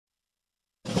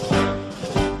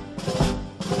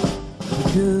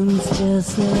Goons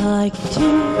just like to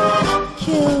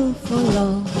kill for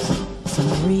loves.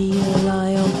 Some rely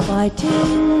on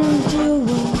fighting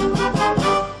duels,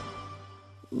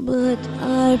 but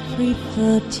I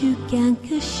prefer to gank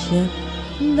a ship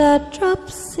that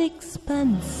drops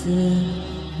expensive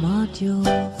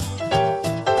modules.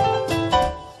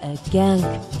 A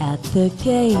gank at the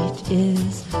gate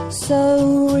is so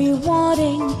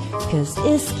rewarding, 'cause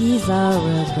Iskies are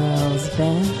a girl's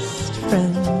best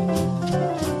friend.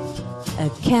 A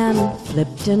can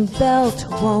flipped and belt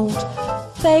won't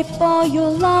pay for your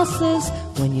losses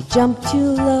when you jump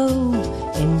too low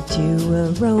into a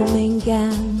roaming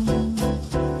gang.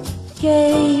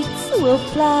 Gates will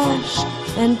flash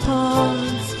and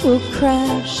pods will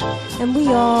crash, and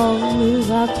we all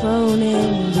lose our clone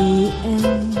in the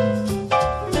end.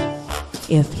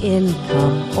 If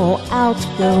income or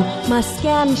outgo, my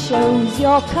scan shows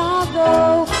your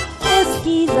cargo.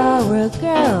 Iskies are a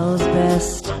girl's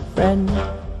best friend.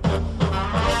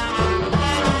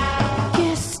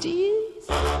 Guesties?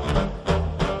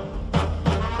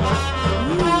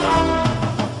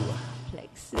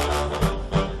 Plexus.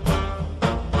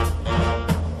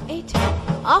 8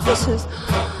 officers.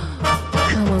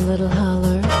 Come on, little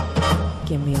holler.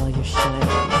 Give me all your shines.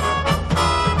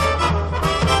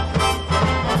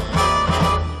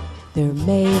 There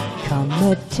may come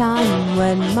a time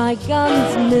when my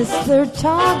guns miss their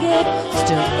target.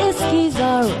 Still, Iskies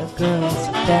are a girl's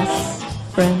best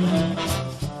friend.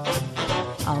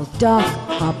 I'll dock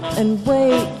up and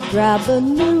wait, grab a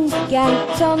new gank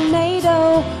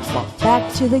tornado, walk back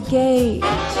to the gate.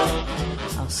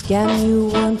 I'll scan you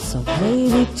once or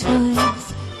maybe twice,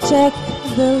 check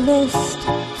the list,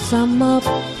 sum up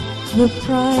the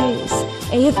price.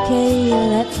 AFK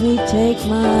lets me take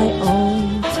my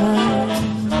own time.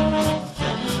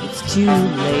 It's too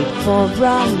late for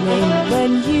running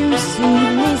when you see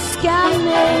me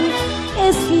scanning.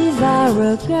 Iskies are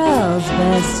a girl's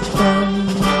best friend.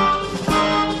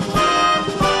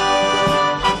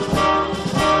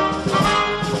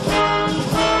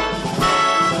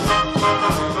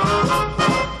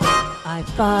 I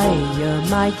fire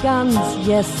my guns,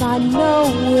 yes I know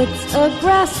it's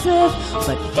aggressive,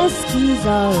 but Iskies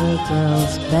are a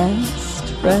girl's best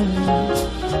friend.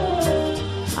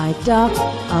 I dock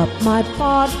up my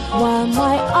pod while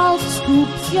my alt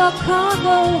scoops your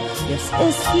cargo. Yes,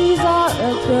 Iskies are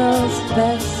a girl's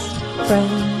best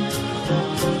friend.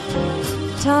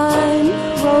 Time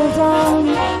rolls on,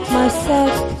 my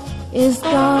sec is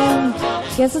gone.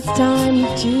 Guess it's time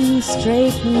to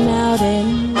straighten out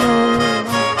and roll.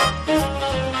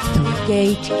 Through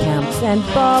gate camps and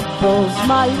bubbles,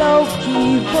 my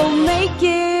low-key will make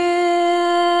it.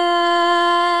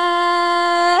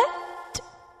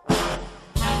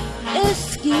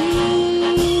 Iskies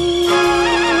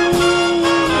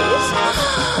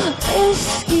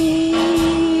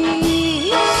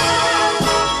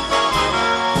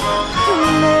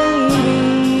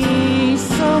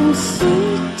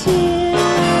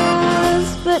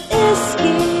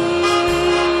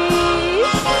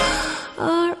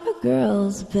are a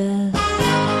girl's best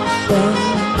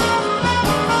friend.